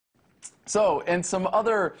So, in some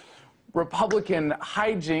other Republican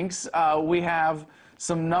hijinks, we have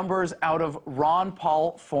some numbers out of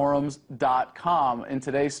RonPaulForums.com in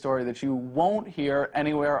today's story that you won't hear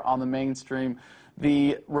anywhere on the mainstream.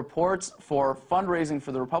 The reports for fundraising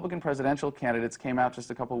for the Republican presidential candidates came out just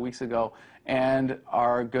a couple weeks ago, and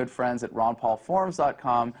our good friends at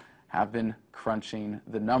RonPaulForums.com have been crunching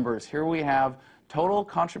the numbers. Here we have total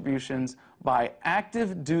contributions by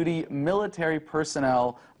active duty military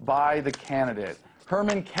personnel by the candidate.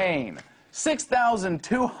 Herman Cain,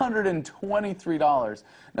 $6,223.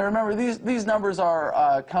 Now remember, these numbers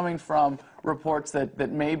are coming from reports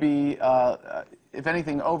that may be, if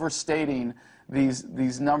anything, overstating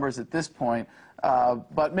these numbers at this point.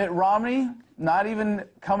 But Mitt Romney, not even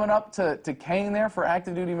coming up to Cain there for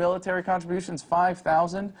active duty military contributions,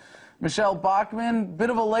 $5,000. Michelle Bachmann, bit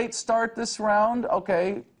of a late start this round,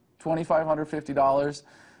 okay, $2,550.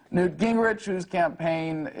 Newt Gingrich, whose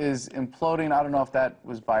campaign is imploding, I don't know if that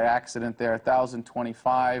was by accident there,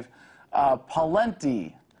 $1,025.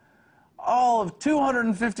 Pawlenty, all of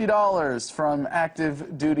 $250 from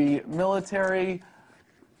active duty military.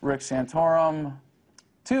 Rick Santorum,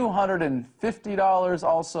 $250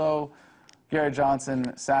 also. Gary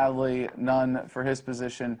Johnson, sadly, none for his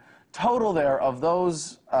position. Total there of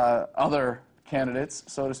those other candidates,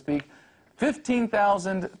 so to speak,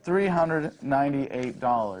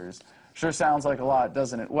 $15,398. Sure sounds like a lot,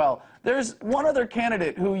 doesn't it? Well, there's one other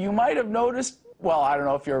candidate who you might have noticed. Well, I don't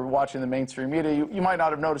know if you're watching the mainstream media. You might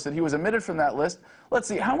not have noticed that he was omitted from that list. Let's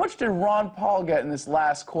see, how much did Ron Paul get in this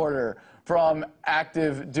last quarter from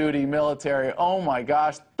active duty military? Oh my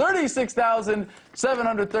gosh,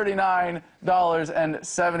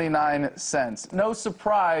 $36,739.79. No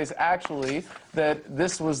surprise, actually, that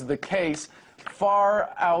this was the case,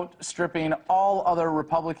 far outstripping all other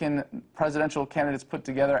Republican presidential candidates put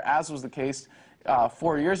together, as was the case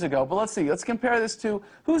 4 years ago. But let's see, let's compare this to,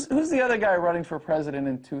 who's the other guy running for president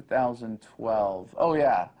in 2012? Oh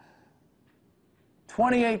yeah,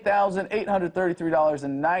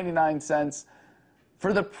 $28,833.99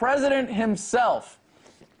 for the president himself,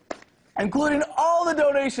 including all the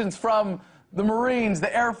donations from the Marines,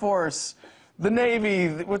 the Air Force, the Navy,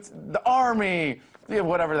 the Army,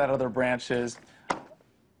 whatever that other branch is,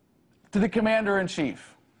 to the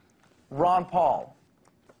Commander-in-Chief. Ron Paul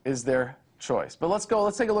is their choice. But let's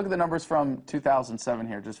take a look at the numbers from 2007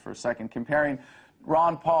 here just for a second, comparing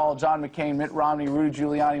Ron Paul, John McCain, Mitt Romney, Rudy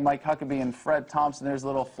Giuliani, Mike Huckabee, and Fred Thompson. There's a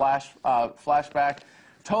little flashback.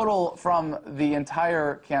 Total from the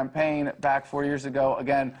entire campaign back 4 years ago.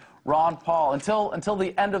 Again, Ron Paul, until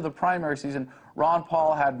the end of the primary season, Ron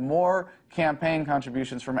Paul had more campaign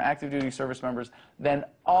contributions from active duty service members than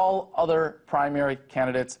all other primary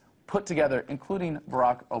candidates put together, including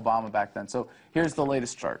Barack Obama back then. So here's the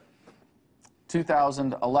latest chart.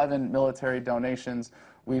 2011 military donations.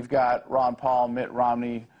 We've got Ron Paul, Mitt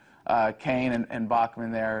Romney, Cain, and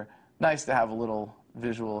Bachmann there. Nice to have a little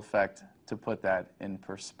visual effect to put that in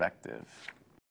perspective.